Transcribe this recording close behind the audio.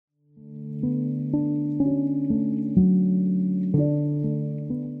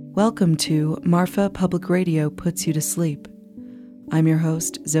Welcome to Marfa Public Radio Puts You to Sleep. I'm your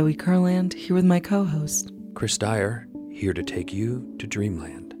host, Zoe Kurland, here with my co-host, Chris Dyer, here to take you to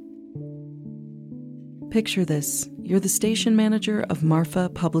dreamland. Picture this. You're the station manager of Marfa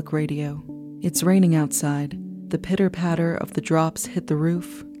Public Radio. It's raining outside. The pitter-patter of the drops hit the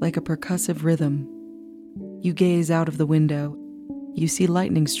roof like a percussive rhythm. You gaze out of the window. You see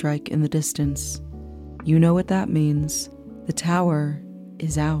lightning strike in the distance. You know what that means. The tower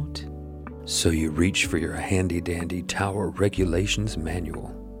is out. So you reach for your handy-dandy tower regulations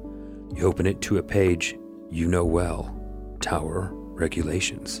manual. You open it to a page you know well, tower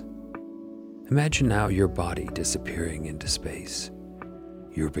regulations. Imagine now your body disappearing into space.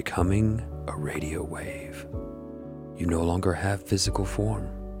 You're becoming a radio wave. You no longer have physical form.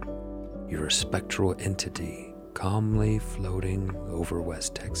 You're a spectral entity calmly floating over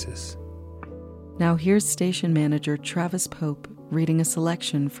West Texas. Now here's station manager Travis Pope reading a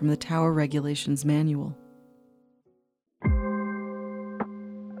selection from the Tower Regulations Manual.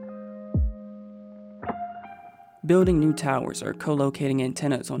 Building new towers or co-locating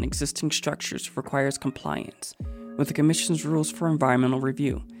antennas on existing structures requires compliance with the Commission's rules for environmental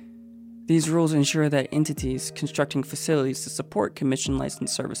review. These rules ensure that entities constructing facilities to support Commission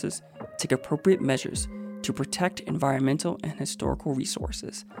licensed services take appropriate measures to protect environmental and historical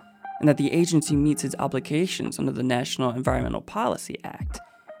resources, and that the agency meets its obligations under the National Environmental Policy Act,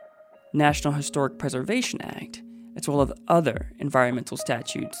 National Historic Preservation Act, as well as other environmental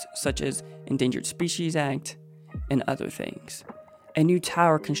statutes such as Endangered Species Act and other things. A new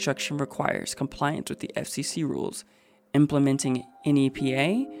tower construction requires compliance with the FCC rules implementing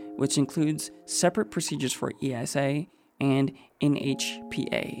NEPA, which includes separate procedures for ESA and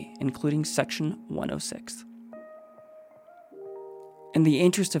NHPA, including Section 106. In the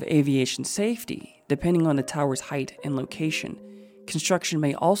interest of aviation safety, depending on the tower's height and location, construction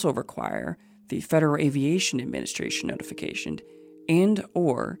may also require the Federal Aviation Administration notification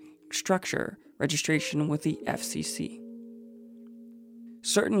and/or structure registration with the FCC.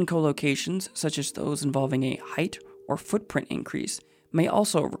 Certain co-locations, such as those involving a height or footprint increase, may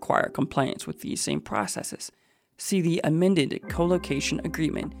also require compliance with these same processes. See the amended co-location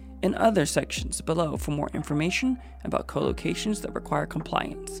agreement and other sections below for more information about co-locations that require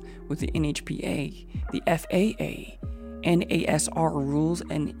compliance with the NHPA, the FAA, NASR rules,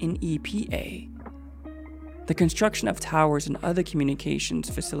 and NEPA. The construction of towers and other communications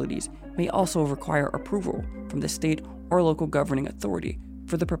facilities may also require approval from the state or local governing authority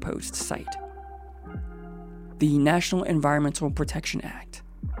for the proposed site. The National Environmental Protection Act.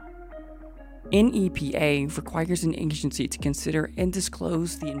 NEPA requires an agency to consider and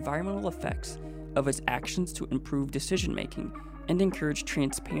disclose the environmental effects of its actions to improve decision-making and encourage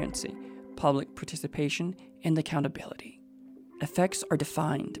transparency, public participation, and accountability. Effects are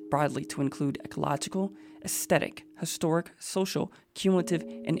defined broadly to include ecological, aesthetic, historic, social, cumulative,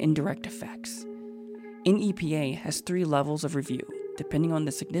 and indirect effects. NEPA has 3 levels of review, depending on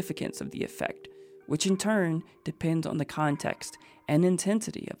the significance of the effect, which in turn depends on the context and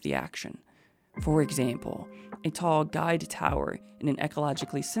intensity of the action. For example, a tall guide tower in an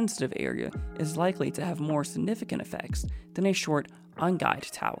ecologically sensitive area is likely to have more significant effects than a short on-guide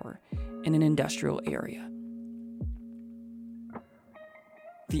tower in an industrial area.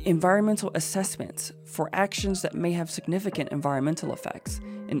 The environmental assessments for actions that may have significant environmental effects,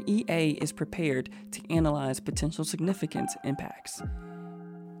 an EA is prepared to analyze potential significant impacts.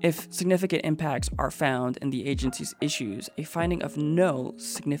 If significant impacts are found and the agency's issues, a finding of no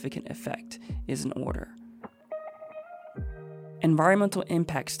significant effect is in order. Environmental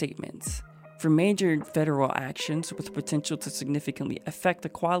impact statements. For major federal actions with potential to significantly affect the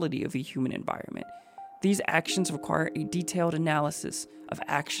quality of the human environment, these actions require a detailed analysis of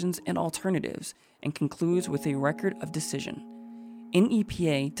actions and alternatives and concludes with a record of decision.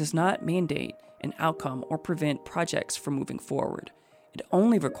 NEPA does not mandate an outcome or prevent projects from moving forward. It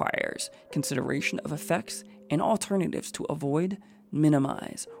only requires consideration of effects and alternatives to avoid,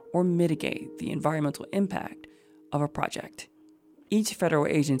 minimize, or mitigate the environmental impact of a project. Each federal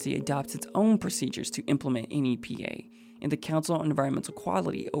agency adopts its own procedures to implement NEPA, and the Council on Environmental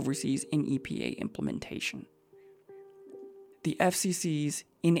Quality oversees NEPA implementation. The FCC's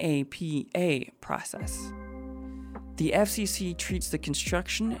NAPA process. The FCC treats the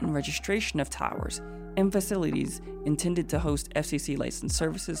construction and registration of towers and facilities intended to host FCC licensed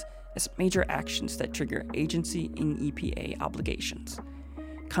services as major actions that trigger agency NEPA obligations.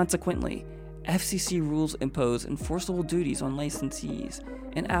 Consequently, FCC rules impose enforceable duties on licensees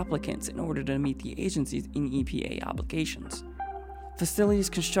and applicants in order to meet the agency's NEPA obligations. Facilities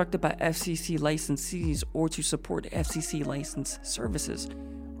constructed by FCC licensees or to support FCC licensed services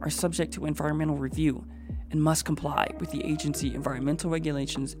are subject to environmental review and must comply with the agency environmental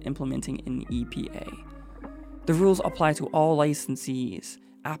regulations implementing an EPA. The rules apply to all licensees,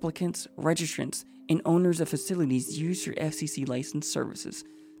 applicants, registrants, and owners of facilities used for FCC licensed services,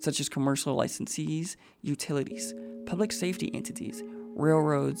 such as commercial licensees, utilities, public safety entities,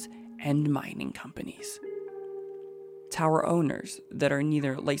 railroads, and mining companies. Tower owners that are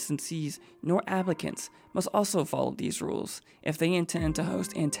neither licensees nor applicants must also follow these rules if they intend to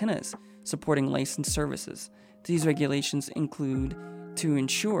host antennas supporting licensed services. These regulations include to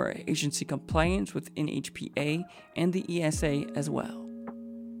ensure agency compliance with NHPA and the ESA as well.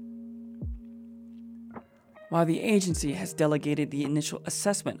 While the agency has delegated the initial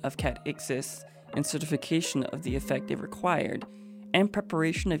assessment of CAT exists and certification of the effect if required, and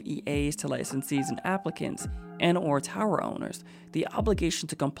preparation of EAs to licensees and applicants and/or tower owners, the obligation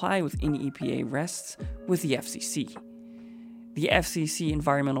to comply with any EPA rests with the FCC. The FCC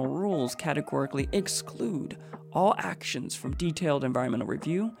environmental rules categorically exclude all actions from detailed environmental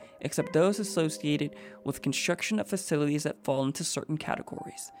review except those associated with construction of facilities that fall into certain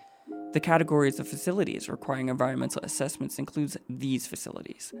categories. The categories of facilities requiring environmental assessments includes these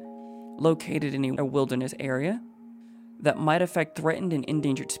facilities: located in a wilderness area, that might affect threatened and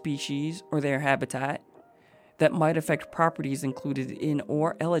endangered species or their habitat, that might affect properties included in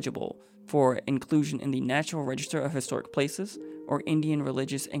or eligible for inclusion in the National Register of Historic Places or Indian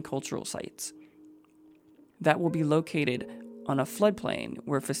religious and cultural sites, that will be located on a floodplain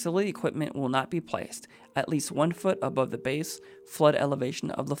where facility equipment will not be placed at least 1 foot above the base flood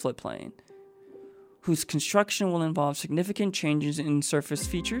elevation of the floodplain, whose construction will involve significant changes in surface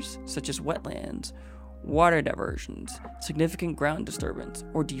features such as wetlands, water diversions, significant ground disturbance,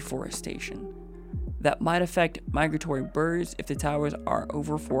 or deforestation, that might affect migratory birds if the towers are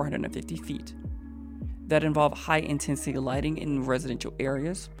over 450 feet, that involve high-intensity lighting in residential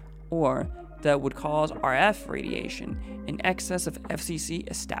areas, or that would cause RF radiation in excess of FCC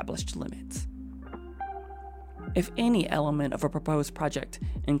established limits. If any element of a proposed project,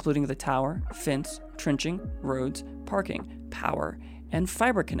 including the tower, fence, trenching, roads, parking, power, and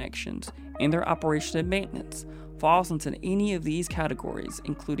fiber connections, and their operation and maintenance, falls into any of these categories,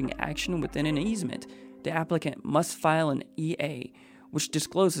 including action within an easement, the applicant must file an EA, which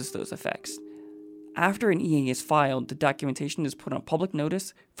discloses those effects. After an EA is filed, the documentation is put on public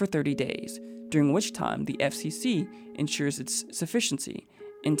notice for 30 days, during which time the FCC ensures its sufficiency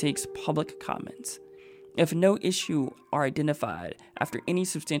and takes public comments. If no issue are identified after any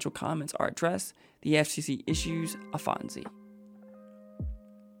substantial comments are addressed, the FCC issues a FONSI.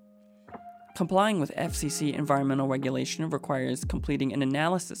 Complying with FCC environmental regulation requires completing an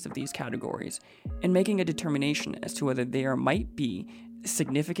analysis of these categories and making a determination as to whether there might be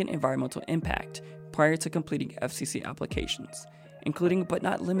significant environmental impact prior to completing FCC applications, including but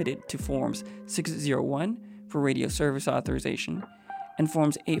not limited to Forms 601 for radio service authorization and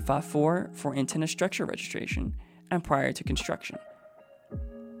Forms 854 for antenna structure registration and prior to construction.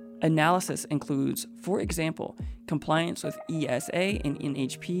 Analysis includes, for example, compliance with ESA and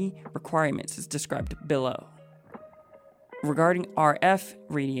NHP requirements as described below. Regarding RF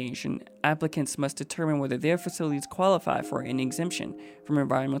radiation, applicants must determine whether their facilities qualify for an exemption from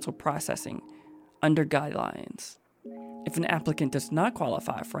environmental processing under guidelines. If an applicant does not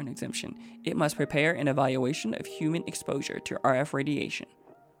qualify for an exemption, it must prepare an evaluation of human exposure to RF radiation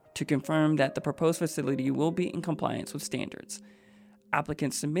to confirm that the proposed facility will be in compliance with standards.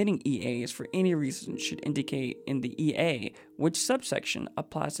 Applicants submitting EAs for any reason should indicate in the EA which subsection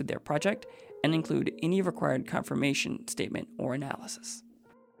applies to their project and include any required confirmation statement or analysis.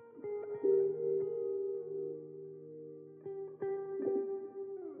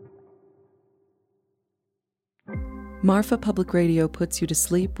 Marfa Public Radio Puts You to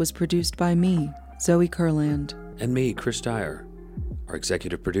Sleep was produced by me, Zoe Kurland. And me, Chris Dyer. Our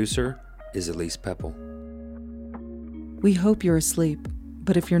executive producer is Elise Peppel. We hope you're asleep,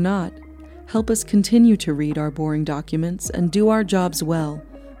 but if you're not, help us continue to read our boring documents and do our jobs well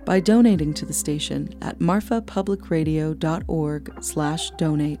by donating to the station at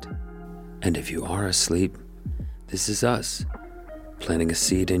marfapublicradio.org/donate. And if you are asleep, this is us, planting a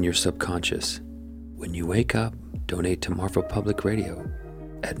seed in your subconscious. When you wake up, donate to Marfa Public Radio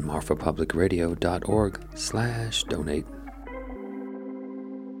at marfapublicradio.org/donate.